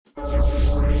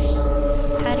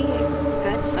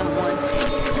hurt someone.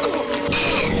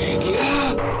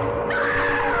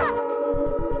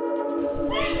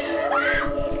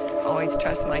 Always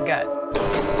trust my gut.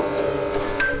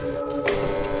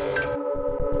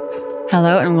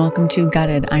 Hello and welcome to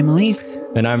Gutted. I'm Aleece.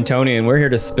 And I'm Tony, and we're here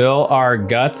to spill our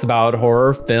guts about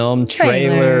horror film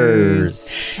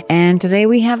trailers. And today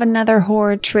we have another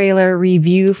horror trailer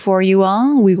review for you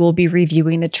all. We will be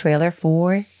reviewing the trailer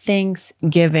for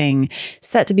Thanksgiving,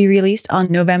 set to be released on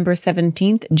November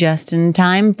 17th, just in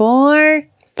time for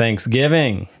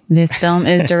Thanksgiving. This film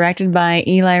is directed by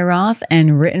Eli Roth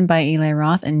and written by Eli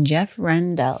Roth and Jeff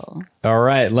Rendell. All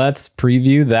right, let's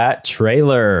preview that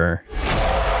trailer.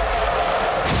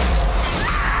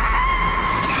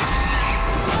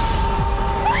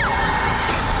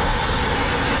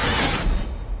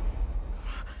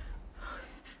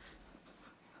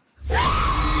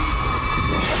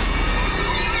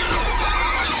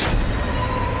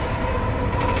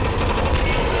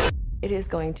 It is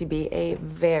going to be a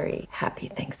very happy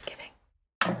Thanksgiving.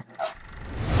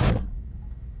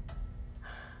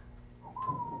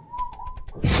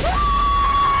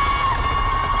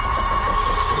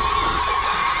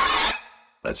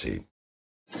 Let's see.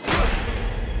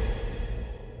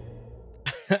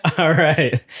 All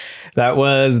right, that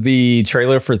was the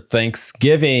trailer for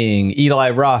Thanksgiving.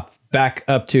 Eli Roth back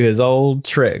up to his old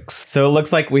tricks. So it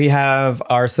looks like we have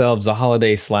ourselves a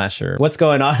holiday slasher. What's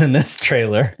going on in this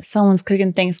trailer? Someone's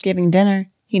cooking Thanksgiving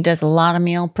dinner. He does a lot of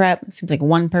meal prep. Seems like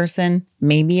one person,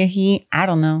 maybe a he. I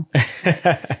don't know.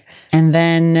 And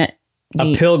then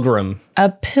A pilgrim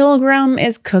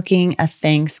is cooking a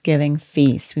Thanksgiving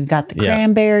feast. We've got the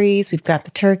cranberries, we've got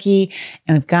the turkey,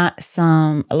 and we've got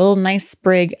a little nice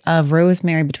sprig of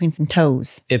rosemary between some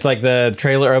toes. It's like the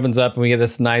trailer opens up and we get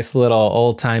this nice little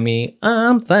old-timey,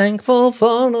 I'm thankful for...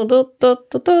 Are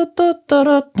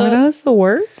those the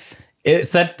words? It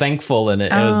said thankful in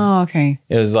it. Okay.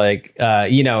 It was like,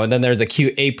 and then there's a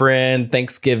cute apron,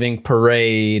 Thanksgiving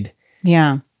parade.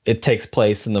 Yeah. It takes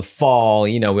place in the fall,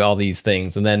 all these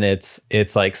things. And then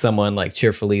it's like someone like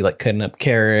cheerfully like cutting up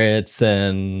carrots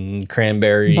and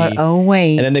cranberry. But oh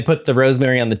wait. And then they put the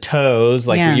rosemary on the toes,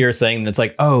 like what you're saying. And it's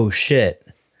like, oh shit,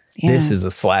 this is a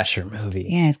slasher movie.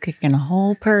 Yeah, it's cooking a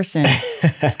whole person.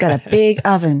 It's got a big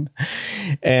oven.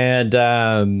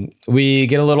 And we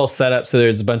get a little setup. So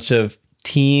there's a bunch of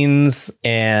teens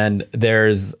and there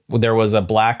was a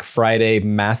Black Friday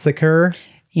massacre.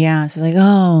 Yeah, so like,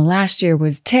 last year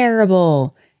was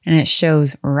terrible. And it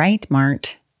shows Right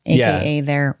Mart, a.k.a.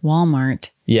 their Walmart.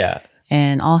 Yeah.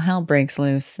 And all hell breaks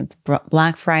loose at the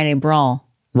Black Friday brawl.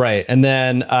 Right. And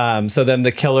then, so then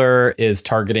the killer is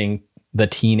targeting the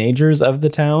teenagers of the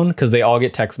town because they all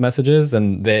get text messages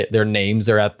and their names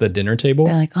are at the dinner table.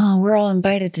 They're like, we're all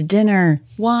invited to dinner.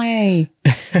 Why?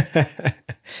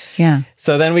 Yeah.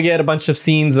 So then we get a bunch of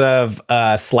scenes of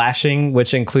slashing,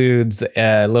 which includes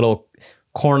a little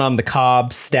corn on the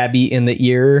cob, stabby in the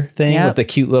ear thing with the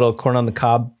cute little corn on the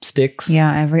cob sticks.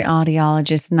 Yeah, every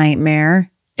audiologist's nightmare.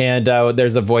 And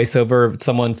there's a voiceover,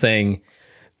 someone saying,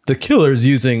 the killer's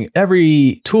using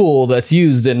every tool that's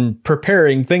used in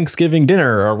preparing Thanksgiving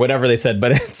dinner or whatever they said.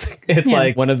 But it's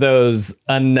like one of those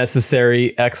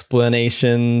unnecessary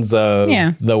explanations of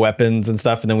the weapons and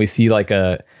stuff. And then we see like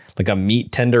a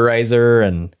meat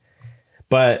tenderizer.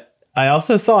 But I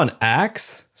also saw an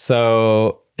axe.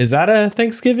 So is that a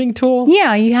Thanksgiving tool?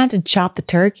 Yeah, you have to chop the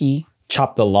turkey.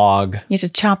 Chop the log. You have to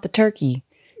chop the turkey.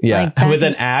 Yeah, with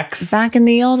an axe. Back in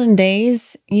the olden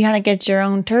days, you had to get your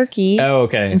own turkey. Oh,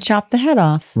 okay. And chop the head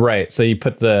off. Right. So you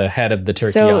put the head of the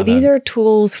turkey on. So these are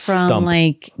tools from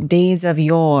like days of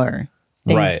yore.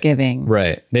 Thanksgiving.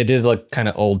 Right. They did look kind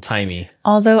of old timey.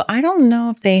 Although I don't know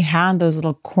if they had those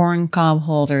little corn cob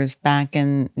holders back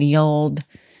in the old.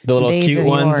 The little cute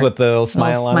ones with the little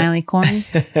smile on smiley corn.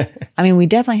 I mean, we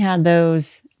definitely had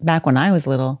those back when I was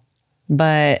little,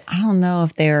 but I don't know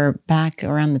if they were back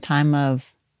around the time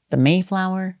of the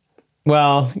Mayflower.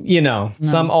 Well,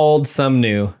 some old, some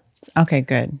new. Okay,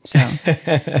 good. So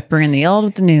bringing the old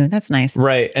with the new. That's nice.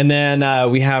 Right. And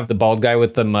then we have the bald guy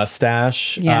with the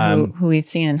mustache. Yeah, who we've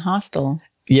seen in Hostel.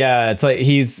 Yeah, it's like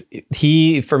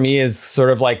he for me is sort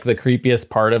of like the creepiest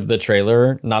part of the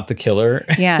trailer, not the killer.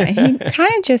 Yeah, he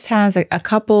kind of just has a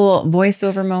couple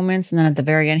voiceover moments, and then at the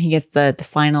very end, he gets the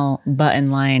final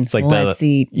button line. It's like let's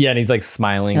eat. Yeah, and he's like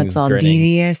smiling. That's all grinning.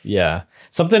 Devious. Yeah,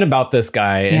 something about this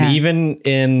guy, and even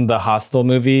in the Hostel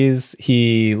movies,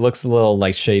 he looks a little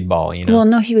like shade ball. Well,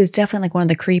 no, he was definitely like one of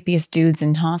the creepiest dudes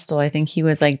in Hostel. I think he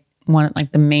was like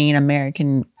the main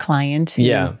American client.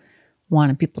 Who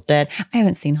wanted people dead. I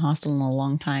haven't seen Hostel in a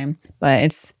long time, but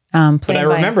But I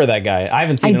remember that guy. I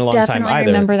haven't seen him in a long time either. I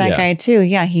remember that guy too.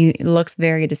 Yeah, he looks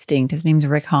very distinct. His name's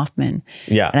Rick Hoffman.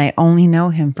 Yeah. And I only know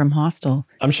him from Hostel.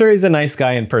 I'm sure he's a nice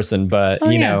guy in person, but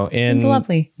in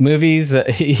lovely. movies,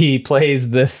 he plays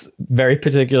this very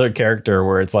particular character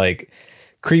where it's like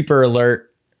creeper alert.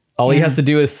 All he has to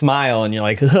do is smile and you're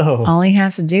like, oh. All he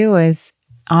has to do is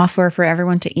offer for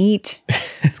everyone to eat.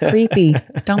 It's creepy.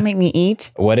 Don't make me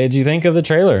eat. What did you think of the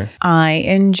trailer? I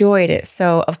enjoyed it.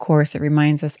 So, of course, it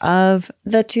reminds us of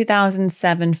the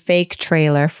 2007 fake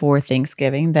trailer for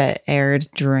Thanksgiving that aired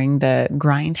during the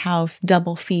Grindhouse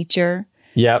double feature.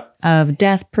 Yep. Of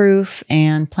Death Proof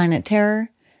and Planet Terror.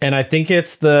 And I think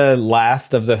it's the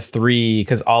last of the 3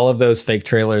 because all of those fake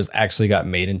trailers actually got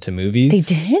made into movies.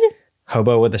 They did?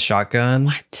 Hobo with a Shotgun.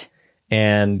 What?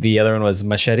 And the other one was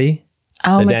Machete.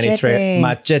 Oh, Machete.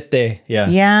 Machete. Yeah.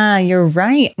 Yeah, you're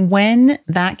right. When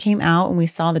that came out and we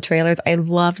saw the trailers, I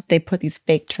loved that they put these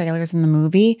fake trailers in the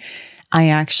movie. I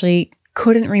actually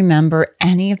couldn't remember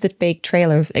any of the fake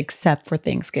trailers except for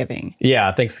Thanksgiving.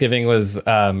 Yeah, Thanksgiving was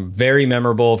very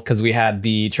memorable because we had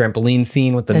the trampoline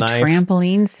scene with the knife. The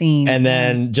trampoline scene. And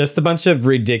then just a bunch of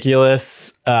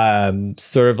ridiculous,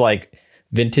 sort of like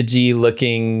vintagey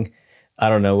looking, I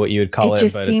don't know what you would call it.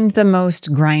 It just seemed the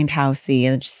most grindhousey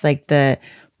and just like the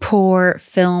poor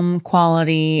film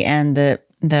quality and the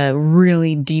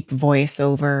really deep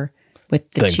voiceover with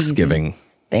the Thanksgiving.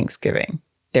 Thanksgiving.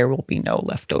 There will be no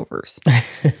leftovers.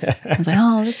 I was like,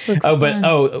 oh, this looks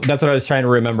fun. That's what I was trying to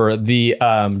remember. The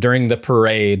during the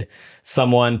parade,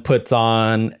 someone puts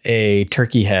on a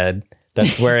turkey head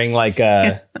that's wearing like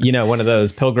a one of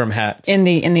those pilgrim hats in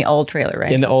the old trailer,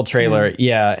 right? In the old trailer,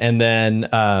 yeah. And then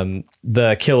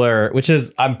the killer, which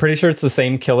is I'm pretty sure it's the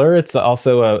same killer. It's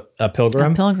also a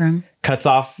pilgrim. A pilgrim cuts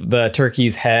off the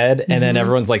turkey's head, and then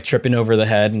everyone's like tripping over the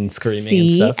head and screaming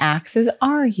and stuff. Axes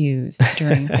are used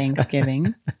during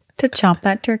Thanksgiving to chop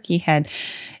that turkey head.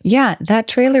 Yeah, that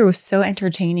trailer was so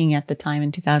entertaining at the time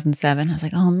in 2007. I was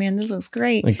like, oh man, this looks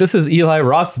great. Like, this is Eli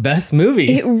Roth's best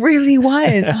movie. It really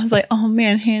was. I was like, oh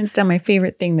man, hands down my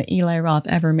favorite thing that Eli Roth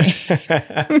ever made.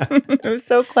 It was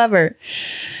so clever.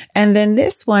 And then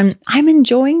this one, I'm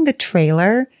enjoying the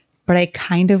trailer, but I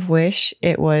kind of wish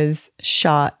it was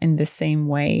shot in the same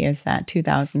way as that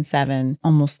 2007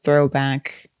 almost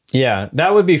throwback. Yeah,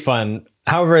 that would be fun.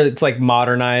 However, it's like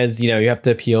modernized, you have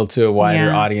to appeal to a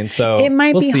wider audience. So it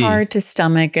might be hard to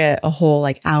stomach a whole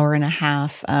like hour and a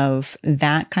half of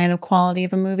that kind of quality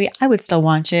of a movie. I would still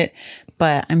watch it,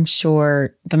 but I'm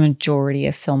sure the majority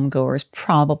of film goers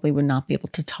probably would not be able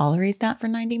to tolerate that for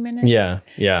 90 minutes.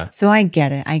 Yeah. So I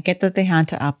get it. I get that they had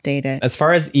to update it. As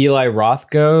far as Eli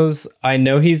Roth goes, I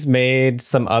know he's made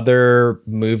some other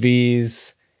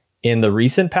movies in the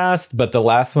recent past, but the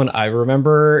last one I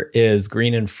remember is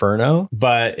Green Inferno,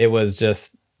 but it was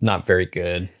just not very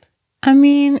good. I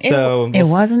mean, it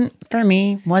wasn't for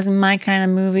me, wasn't my kind of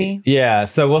movie. Yeah,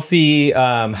 so we'll see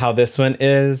how this one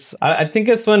is. I think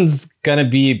this one's gonna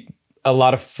be a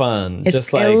lot of fun. It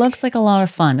looks like a lot of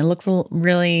fun. It looks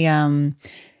really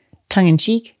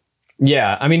tongue-in-cheek.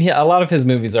 Yeah, I mean, a lot of his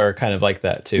movies are kind of like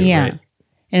that too. Yeah, right?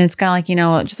 And it's got like,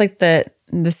 just like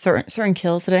the certain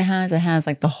kills that it has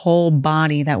like the whole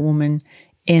body, that woman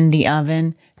in the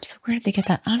oven. I'm just like, where did they get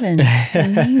that oven? It's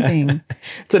amazing.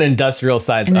 It's an industrial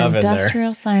size oven. An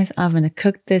industrial size oven to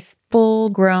cook this full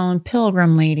grown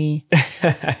pilgrim lady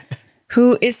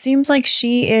who it seems like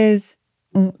she is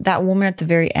that woman at the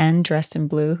very end dressed in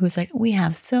blue who's like, we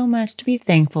have so much to be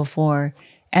thankful for.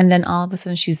 And then all of a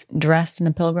sudden she's dressed in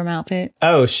a pilgrim outfit.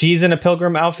 Oh, she's in a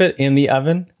pilgrim outfit in the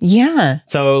oven? Yeah.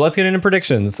 So let's get into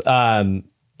predictions.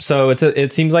 So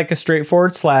it seems like a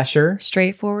straightforward slasher.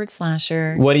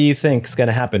 What do you think is going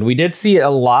to happen? We did see a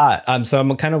lot. So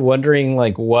I'm kind of wondering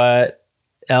like what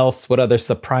other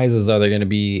surprises are there going to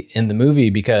be in the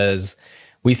movie? Because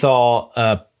we saw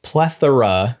a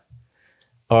plethora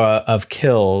of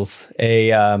kills,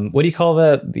 what do you call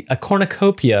that? A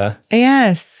cornucopia.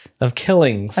 Yes. Of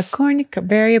killings.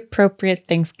 Very appropriate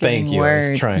Thanksgiving Thank you. word.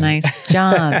 I was trying. Nice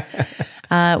job.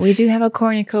 We do have a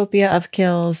cornucopia of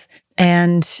kills.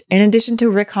 And in addition to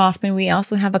Rick Hoffman, we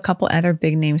also have a couple other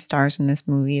big name stars in this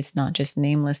movie. It's not just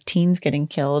nameless teens getting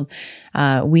killed.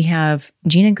 We have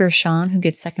Gina Gershon, who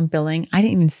gets second billing. I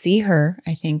didn't even see her,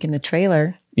 I think, in the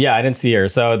trailer. Yeah, I didn't see her.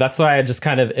 So that's why I just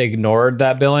kind of ignored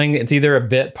that billing. It's either a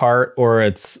bit part or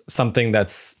it's something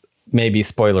that's maybe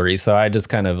spoilery. So I just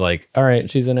kind of like, all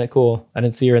right, she's in it. Cool. I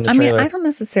didn't see her in the trailer. I don't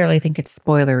necessarily think it's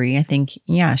spoilery. I think,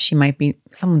 she might be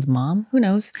someone's mom. Who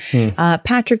knows?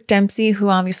 Patrick Dempsey, who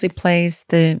obviously plays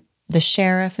the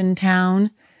sheriff in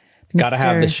town. Gotta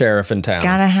have the sheriff in town.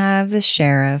 Gotta have the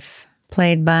sheriff,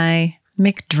 played by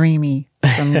McDreamy.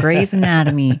 from Grey's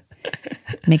Anatomy,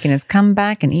 making his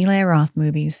comeback in Eli Roth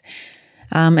movies.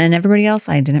 And everybody else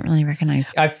I didn't really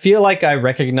recognize. I feel like I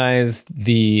recognized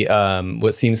the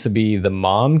what seems to be the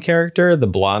mom character, the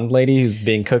blonde lady who's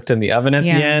being cooked in the oven at the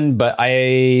end, but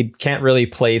I can't really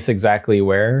place exactly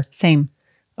where. Same.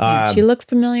 Yeah, she looks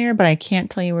familiar, but I can't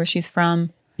tell you where she's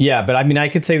from. Yeah, but I mean, I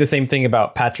could say the same thing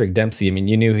about Patrick Dempsey. I mean,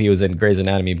 you knew he was in Grey's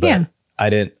Anatomy, but I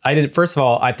didn't. First of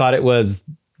all, I thought it was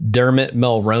Dermot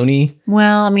Mulroney.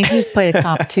 Well, I mean, he's played a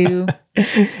cop too.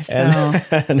 So.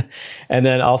 And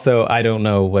then also, I don't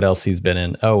know what else he's been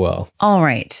in. Oh, well. All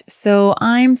right. So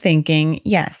I'm thinking,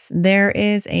 yes, there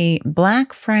is a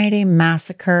Black Friday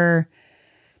massacre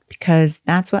because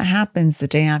that's what happens the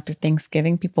day after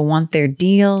Thanksgiving. People want their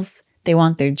deals. They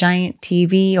want their giant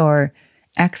TV or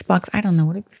Xbox. I don't know.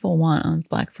 What do people want on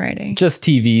Black Friday? Just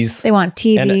TVs. They want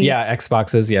TVs. And, yeah,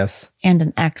 Xboxes, yes. And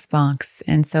an Xbox.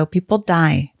 And so people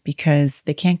die because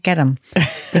they can't get them.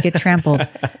 They get trampled.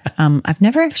 I've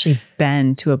never actually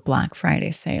been to a Black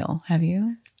Friday sale. Have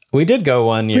you? We did go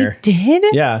one year. We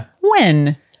did? Yeah.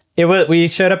 When? We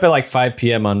showed up at like 5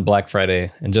 p.m. on Black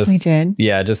Friday and just... We did?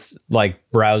 Yeah, just like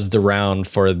browsed around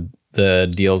for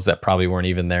the deals that probably weren't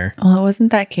even there. Well, it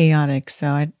wasn't that chaotic,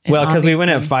 so because we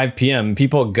went at 5 p.m.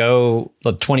 People go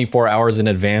 24 hours in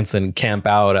advance and camp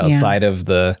out outside of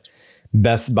the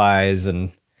Best Buys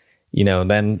and, you know,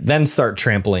 then start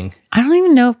trampling. I don't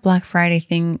even know if Black Friday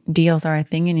deals are a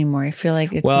thing anymore. I feel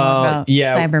like it's more about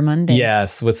Cyber Monday.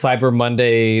 Yes, with Cyber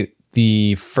Monday,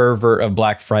 the fervor of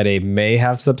Black Friday may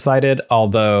have subsided,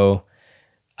 although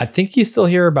I think you still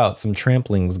hear about some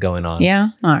tramplings going on. Yeah?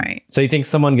 All right. So you think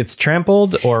someone gets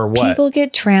trampled or what? People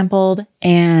get trampled,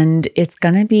 and it's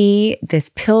going to be this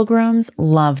pilgrim's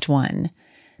loved one.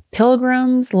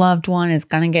 Pilgrim's loved one is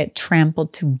going to get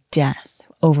trampled to death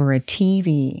over a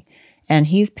TV, and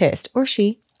he's pissed, or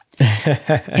she.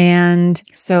 And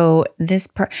so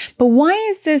but why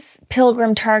is this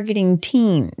pilgrim targeting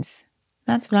teens?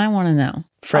 That's what I want to know.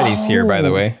 Freddie's here, by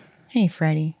the way. Hey,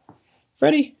 Freddie.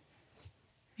 Freddie.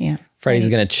 Yeah. Freddie's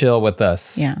going to chill with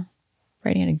us. Yeah.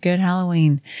 Freddie had a good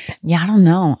Halloween. Yeah, I don't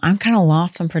know. I'm kind of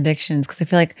lost on predictions because I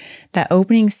feel like that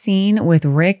opening scene with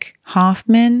Rick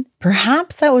Hoffman,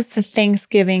 perhaps that was the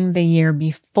Thanksgiving the year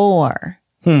before.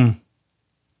 And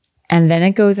then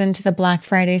it goes into the Black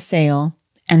Friday sale.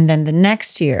 And then the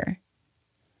next year,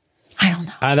 I don't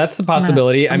know. That's a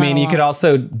possibility. I mean, you could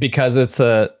also, because it's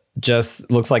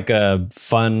just looks like a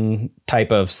fun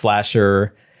type of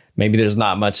slasher, maybe there's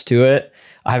not much to it.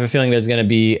 I have a feeling there's going to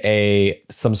be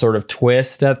some sort of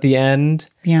twist at the end.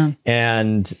 Yeah.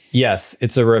 And yes,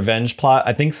 it's a revenge plot.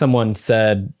 I think someone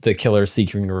said the killer's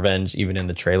seeking revenge even in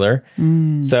the trailer.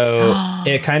 So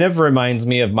it kind of reminds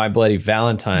me of My Bloody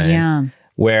Valentine,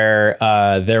 where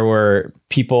there were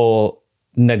people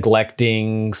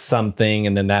neglecting something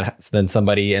and then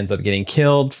somebody ends up getting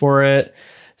killed for it.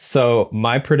 So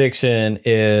my prediction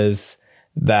is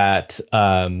that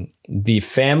the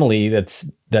family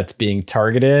that's being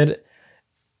targeted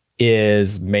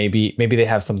is maybe they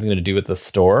have something to do with the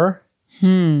store.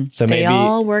 So they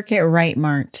all work at Right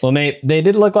Mart. Well, they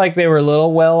did look like they were a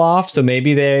little well off. So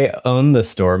maybe they own the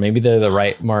store. Maybe they're the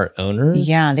Right Mart owners.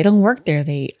 Yeah, they don't work there.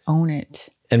 They own it.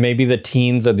 And maybe the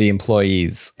teens are the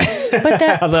employees. But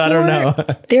I don't know.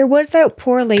 There was that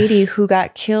poor lady who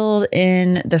got killed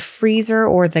in the freezer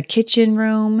or the kitchen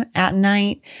room at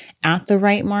night at the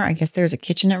Right Mart. I guess there's a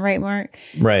kitchen at Right Mart.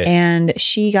 Right. And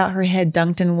she got her head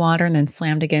dunked in water and then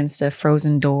slammed against a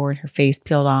frozen door and her face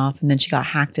peeled off. And then she got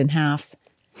hacked in half.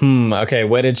 Okay.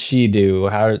 What did she do?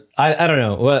 I don't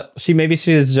know. Well, maybe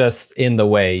she was just in the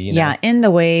way. You know? Yeah, in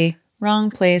the way.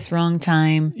 Wrong place, wrong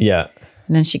time. Yeah.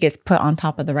 And then she gets put on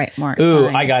top of the Right Mart. Ooh,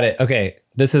 sign. I got it. Okay.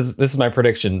 This is my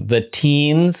prediction. The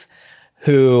teens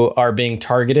who are being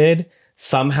targeted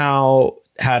somehow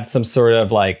had some sort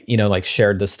of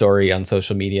shared the story on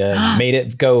social media and made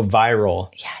it go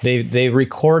viral. Yes. They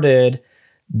recorded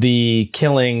the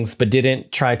killings, but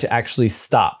didn't try to actually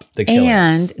stop the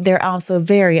killings. And they're also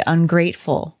very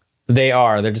ungrateful.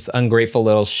 They're just ungrateful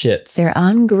little shits. They're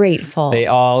ungrateful. They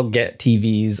all get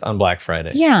TVs on Black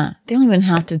Friday. Yeah. They don't even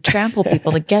have to trample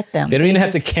people to get them. They don't even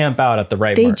have to camp out at the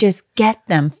Right Mart. They just get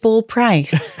them full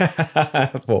price.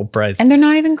 Full price. And they're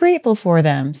not even grateful for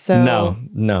them. So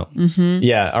No.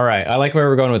 Yeah. All right. I like where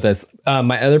we're going with this.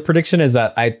 My other prediction is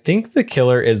that I think the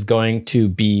killer is going to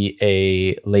be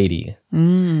a lady.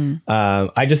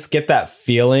 I just get that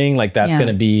feeling like that's going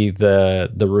to be the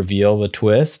reveal, the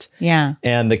twist. Yeah.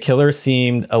 And the killer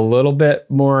seemed a little bit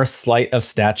more slight of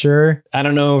stature. I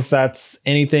don't know if that's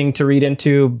anything to read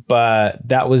into, but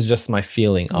that was just my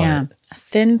feeling on it. A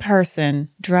thin person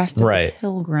dressed as a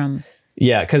pilgrim.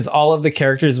 Yeah, because all of the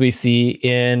characters we see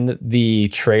in the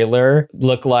trailer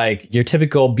look like your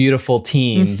typical beautiful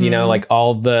teens. You know, like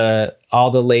all the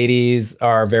ladies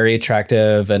are very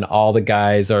attractive, and all the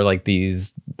guys are like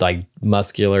these like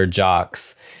muscular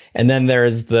jocks. And then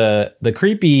there's the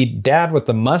creepy dad with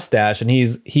the mustache, and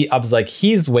I was like,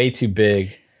 he's way too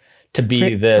big to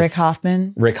be Rick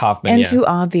Hoffman. And yeah. too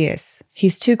obvious.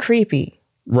 He's too creepy.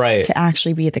 Right. To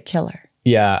actually be the killer.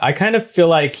 Yeah, I kind of feel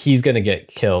like he's going to get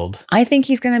killed. I think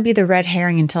he's going to be the red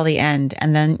herring until the end.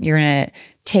 And then you're going to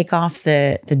take off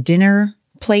the dinner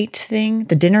plate thing,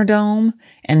 the dinner dome,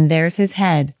 and there's his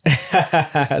head.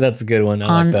 That's a good one.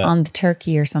 I like that. On the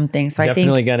turkey or something. So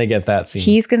Definitely I think going to get that scene.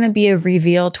 he's going to be a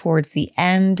reveal towards the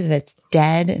end that's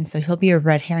dead. And so he'll be a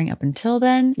red herring up until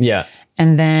then. Yeah.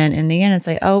 And then in the end, it's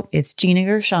like, oh, it's Gina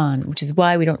Gershon, which is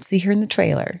why we don't see her in the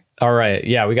trailer. All right.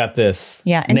 Yeah, we got this.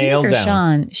 Yeah. And nailed Gina down.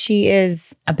 Gershon, she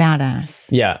is a badass.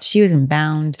 Yeah. She was in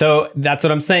Bound. So that's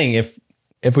what I'm saying.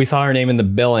 If we saw her name in the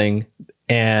billing,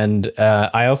 and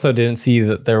I also didn't see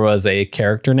that there was a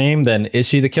character name, then is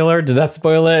she the killer? Did that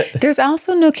spoil it? There's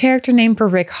also no character name for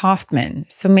Rick Hoffman.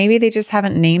 So maybe they just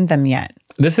haven't named them yet.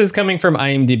 This is coming from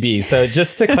IMDb. So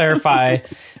just to clarify,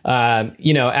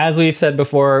 as we've said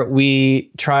before,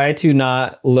 we try to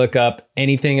not look up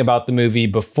anything about the movie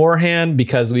beforehand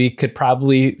because we could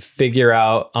probably figure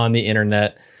out on the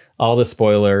internet all the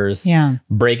spoilers,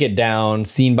 break it down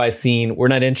scene by scene. We're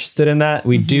not interested in that.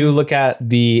 We do look at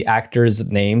the actors'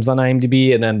 names on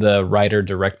IMDb and then the writer,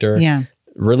 director,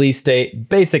 release date,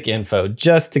 basic info,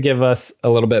 just to give us a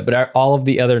little bit. But all of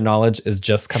the other knowledge is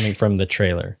just coming from the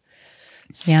trailer.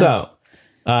 Yeah. So,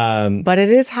 but it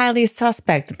is highly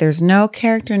suspect that there's no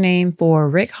character name for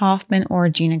Rick Hoffman or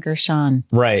Gina Gershon.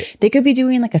 Right. They could be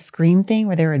doing like a Scream thing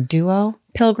where they're a duo,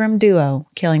 pilgrim duo,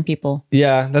 killing people.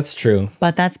 Yeah, that's true.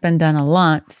 But that's been done a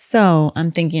lot. So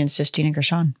I'm thinking it's just Gina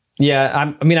Gershon.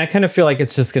 Yeah, I kind of feel like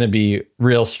it's just going to be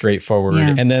real straightforward.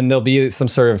 Yeah. And then there'll be some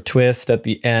sort of twist at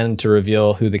the end to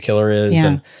reveal who the killer is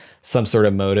and some sort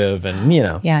of motive. And,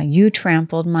 Yeah, you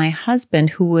trampled my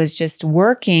husband who was just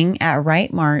working at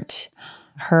Right Mart.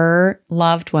 Her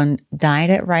loved one died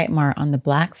at Right Mart on the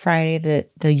Black Friday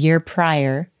the year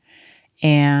prior.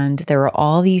 And there were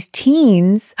all these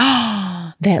teens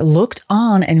that looked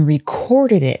on and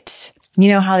recorded it. You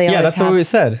know how they always that's what we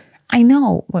said. I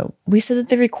know. What, we said that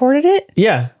they recorded it?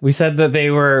 Yeah, we said that they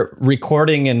were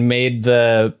recording and made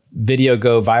the video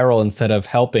go viral instead of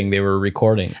helping. They were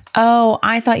recording. Oh,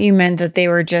 I thought you meant that they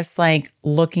were just like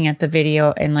looking at the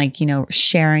video and like,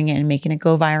 sharing it and making it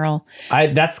go viral.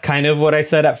 That's kind of what I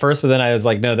said at first, but then I was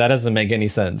like, no, that doesn't make any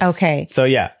sense. Okay. So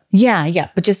yeah. Yeah.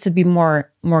 But just to be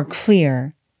more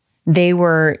clear, they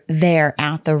were there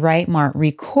at the Right Mart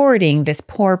recording this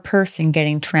poor person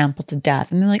getting trampled to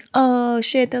death. And they're like, oh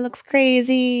shit, that looks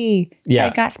crazy. Yeah. I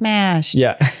got smashed.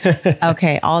 Yeah.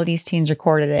 Okay. All these teens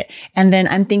recorded it. And then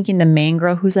I'm thinking the main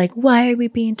girl who's like, why are we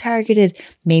being targeted?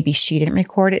 Maybe she didn't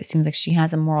record it. Seems like she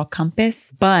has a moral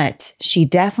compass, but she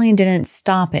definitely didn't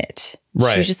stop it.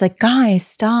 Right. She was just like, guys,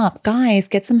 stop. Guys,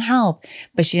 get some help.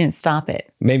 But she didn't stop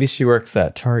it. Maybe she works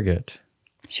at Target.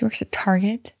 She works at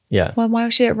Target? Yeah. Well, why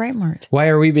was she at Right Mart? Why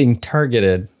are we being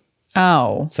targeted?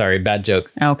 Oh. Sorry, bad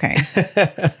joke. Okay.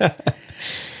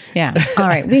 Yeah. All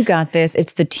right. We've got this.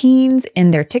 It's the teens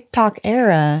in their TikTok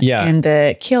era. Yeah. And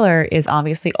the killer is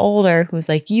obviously older, who's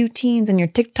like, you teens in your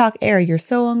TikTok era, you're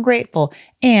so ungrateful.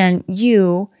 And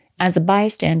you, as a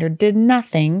bystander, did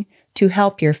nothing to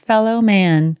help your fellow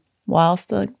man whilst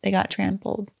they got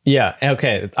trampled. Yeah.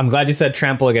 Okay. I'm glad you said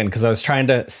trample again because I was trying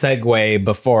to segue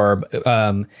before.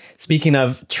 Speaking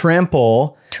of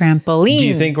Trampoline. Do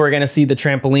you think we're going to see the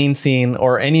trampoline scene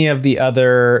or any of the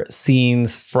other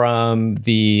scenes from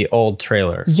the old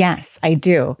trailer? Yes, I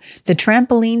do. The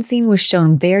trampoline scene was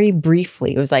shown very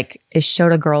briefly. It was like, it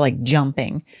showed a girl like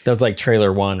jumping. That was like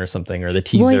trailer 1 or something, or the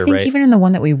teaser, Well, I think right? even in the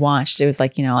one that we watched, it was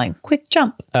like, like quick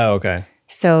jump. Oh, okay.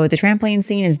 So the trampoline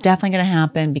scene is definitely going to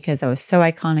happen because that was so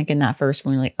iconic in that first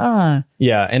one. You're like,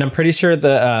 Yeah, and I'm pretty sure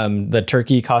the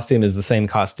turkey costume is the same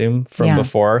costume from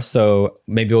before, so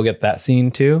maybe we'll get that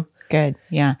scene too. Good.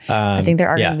 Yeah. I think there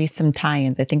are going to be some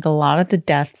tie-ins. I think a lot of the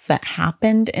deaths that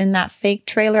happened in that fake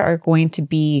trailer are going to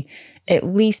be at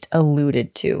least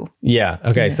alluded to. Yeah.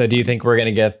 Okay. So do you think we're going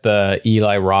to get the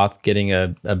Eli Roth getting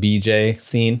a BJ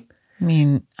scene? I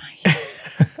mean,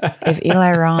 if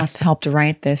Eli Roth helped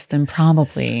write this, then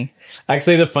probably.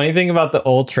 Actually, the funny thing about the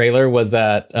old trailer was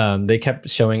that they kept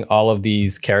showing all of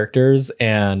these characters,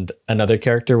 and another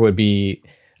character would be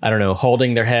I don't know,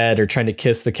 holding their head or trying to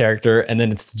kiss the character, and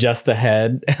then it's just a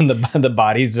head and the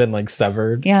body's been like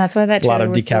severed. Yeah, that's why that trailer a lot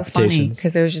of was so funny, decapitations.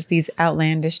 because there was just these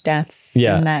outlandish deaths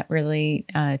in that really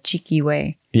cheeky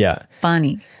way. Yeah.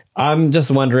 Funny. I'm just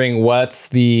wondering what's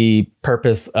the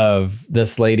purpose of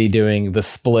this lady doing the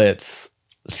splits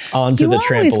onto the trampoline.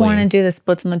 You always want to do the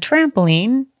splits on the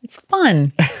trampoline. It's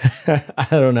fun. I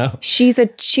don't know. She's a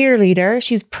cheerleader.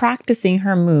 She's practicing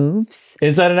her moves.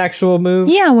 Is that an actual move?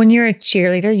 Yeah, when you're a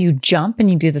cheerleader, you jump and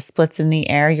you do the splits in the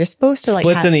air. You're supposed to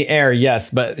splits in the air, yes,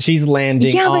 but she's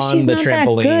landing but on she's the not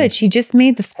trampoline. That good. She just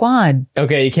made the squad.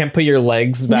 Okay, you can't put your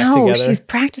legs back together. No, she's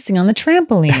practicing on the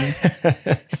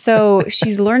trampoline. So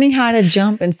she's learning how to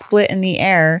jump and split in the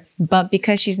air, but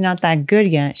because she's not that good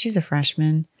yet, she's a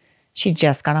freshman. She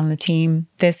just got on the team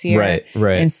this year.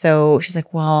 Right. And so she's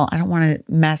like, well, I don't want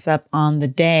to mess up on the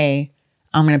day.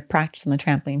 I'm going to practice on the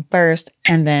trampoline first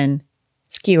and then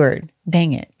skewered.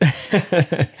 Dang it.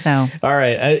 So. All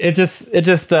right. It just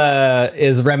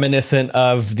is reminiscent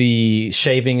of the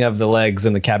shaving of the legs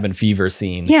in the Cabin Fever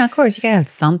scene. Yeah, of course. You got to have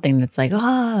something that's like,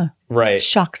 right.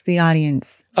 Shocks the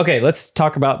audience. Okay, let's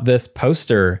talk about this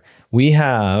poster. We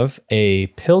have a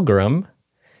pilgrim,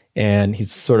 and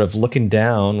he's sort of looking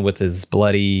down with his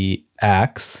bloody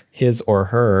axe, his or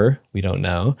her, we don't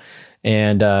know.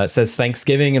 And it says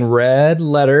Thanksgiving in red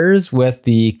letters with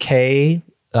the K.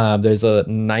 There's a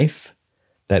knife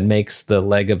that makes the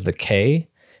leg of the K.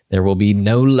 There will be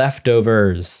no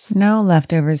leftovers. No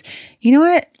leftovers. You know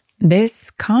what?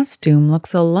 This costume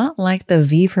looks a lot like the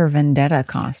V for Vendetta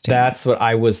costume. That's what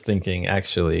I was thinking,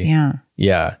 actually. Yeah.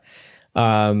 Yeah.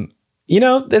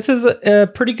 This is a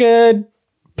pretty good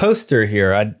poster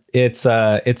here. It's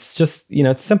just,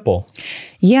 it's simple.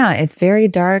 Yeah, it's very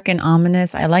dark and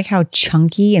ominous. I like how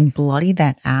chunky and bloody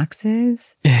that axe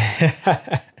is.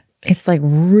 It's like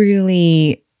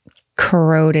really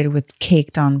corroded with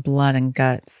caked on blood and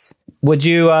guts. Would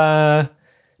you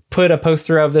put a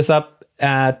poster of this up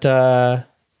at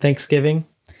Thanksgiving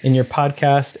in your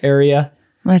podcast area?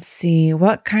 Let's see.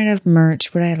 What kind of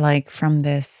merch would I like from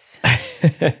this?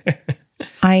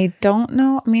 I don't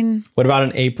know. I mean, what about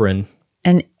an apron?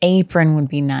 An apron would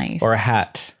be nice. Or a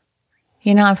hat.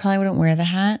 I probably wouldn't wear the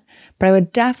hat, but I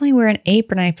would definitely wear an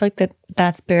apron. I feel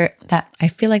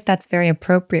like that's very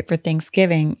appropriate for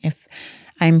Thanksgiving if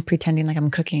I'm pretending like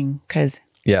I'm cooking, because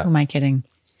who am I kidding?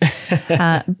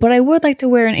 But I would like to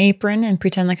wear an apron and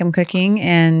pretend like I'm cooking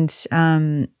and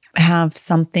have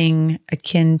something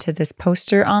akin to this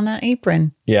poster on that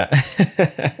apron. Yeah.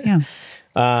 Yeah.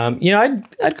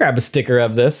 I'd grab a sticker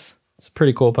of this. It's a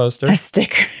pretty cool poster. A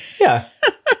sticker. Yeah.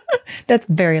 That's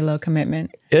very low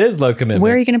commitment. It is low commitment.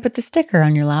 Where are you going to put the sticker?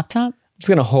 On your laptop? I'm just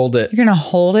going to hold it. You're going to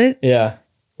hold it? Yeah.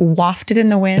 Waft it in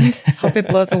the wind? Hope it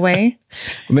blows away?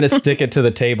 I'm going to stick it to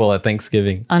the table at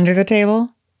Thanksgiving. Under the table?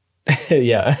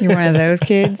 Yeah. You're one of those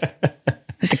kids?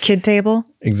 At the kid table?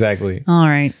 Exactly. All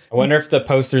right. I wonder if the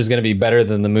poster is going to be better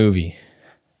than the movie.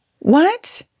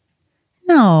 What?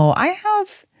 No, I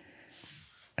have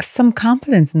some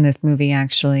confidence in this movie,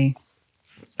 actually.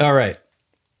 All right.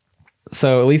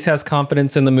 So Aleece has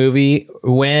confidence in the movie.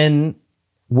 When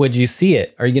would you see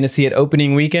it? Are you going to see it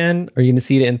opening weekend? Are you going to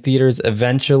see it in theaters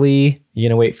eventually? You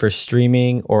going to wait for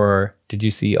streaming, or did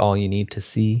you see all you need to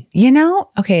see?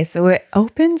 Okay, so it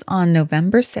opens on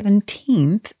November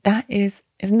 17th.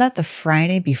 Isn't that the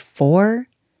Friday before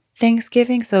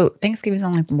Thanksgiving? So Thanksgiving's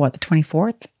on the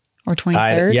 24th or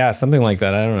 23rd? Yeah, something like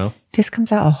that. I don't know. This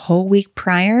comes out a whole week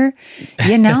prior.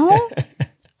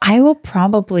 I will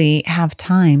probably have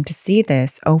time to see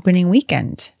this opening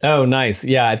weekend. Oh, nice.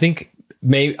 Yeah, I think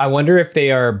I wonder if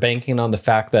they are banking on the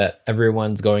fact that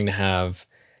everyone's going to have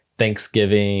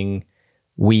Thanksgiving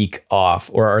week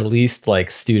off, or at least like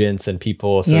students and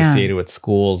people associated with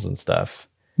schools and stuff.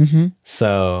 Mm-hmm.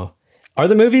 So are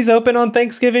the movies open on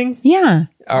Thanksgiving? Yeah.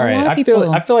 All right. I feel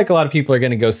like a lot of people are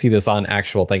going to go see this on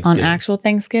actual Thanksgiving. On actual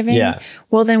Thanksgiving? Yeah.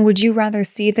 Well, then would you rather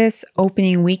see this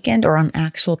opening weekend or on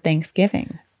actual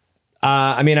Thanksgiving?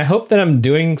 I hope that I'm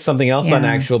doing something else on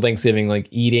actual Thanksgiving, like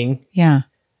eating. Yeah.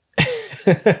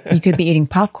 You could be eating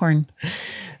popcorn.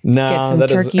 No, get some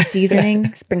turkey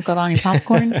seasoning sprinkled on your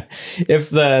popcorn. If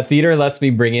the theater lets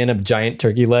me bring in a giant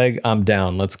turkey leg, I'm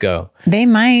down. Let's go. They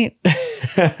might.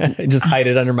 Just hide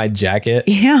it under my jacket.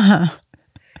 Yeah.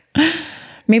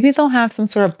 Maybe they'll have some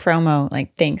sort of promo,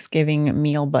 like Thanksgiving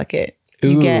meal bucket.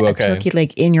 You get a turkey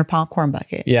leg in your popcorn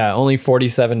bucket. Yeah, only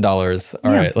 $47.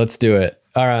 All right, let's do it.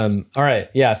 All right.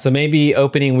 Yeah, so maybe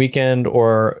opening weekend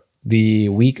or the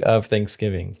week of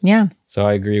Thanksgiving. Yeah. So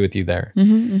I agree with you there.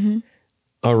 Mm-hmm, mm-hmm.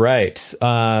 All right.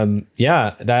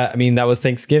 That was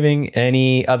Thanksgiving.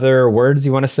 Any other words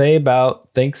you want to say about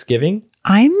Thanksgiving?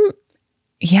 I'm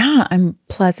Yeah, I'm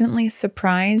pleasantly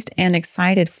surprised and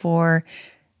excited for,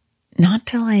 not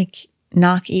to like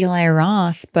knock Eli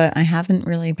Roth, but I haven't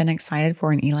really been excited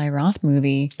for an Eli Roth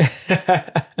movie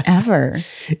ever.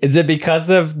 Is it because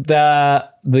of the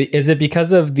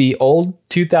old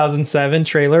 2007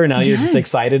 trailer? Now you're just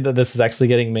excited that this is actually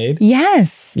getting made?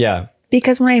 Yes. Yeah.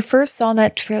 Because when I first saw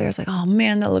that trailer, I was like, oh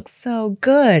man, that looks so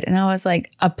good. And I was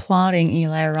like applauding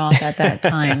Eli Roth at that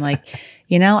time. Like,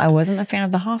 I wasn't a fan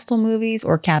of the Hostel movies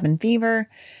or Cabin Fever.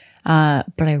 But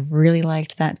I really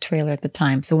liked that trailer at the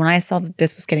time. So when I saw that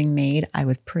this was getting made, I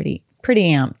was pretty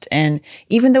amped. And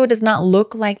even though it does not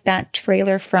look like that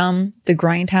trailer from the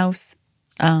Grindhouse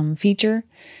feature,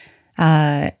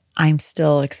 I'm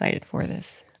still excited for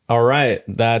this. All right.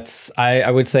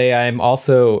 I would say I'm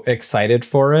also excited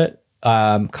for it.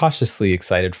 Cautiously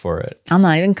excited for it. I'm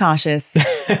not even cautious.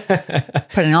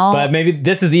 But maybe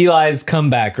this is Eli's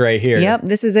comeback right here. Yep,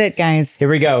 this is it, guys. Here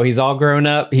we go. He's all grown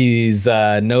up. He's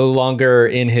no longer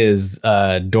in his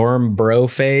dorm bro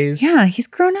phase. Yeah, he's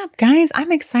grown up, guys.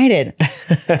 I'm excited.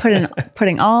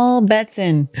 Putting all bets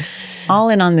in, all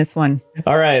in on this one.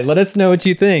 All right, let us know what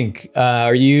you think.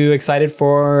 Are you excited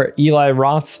for Eli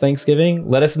Roth's Thanksgiving?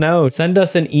 Let us know. Send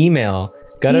us an email.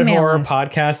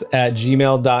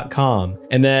 gutedhorrorpodcast@gmail.com.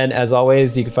 And then, as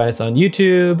always, you can find us on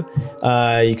YouTube.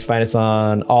 You can find us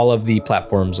on all of the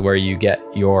platforms where you get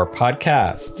your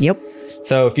podcasts. Yep.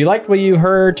 So if you liked what you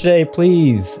heard today,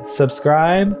 please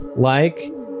subscribe,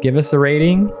 give us a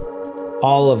rating,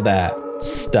 all of that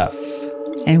stuff.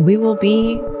 And we will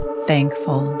be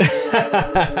thankful.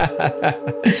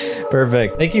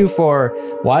 Perfect. Thank you for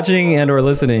watching and or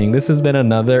listening. This has been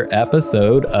another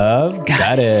episode of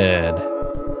Gutted.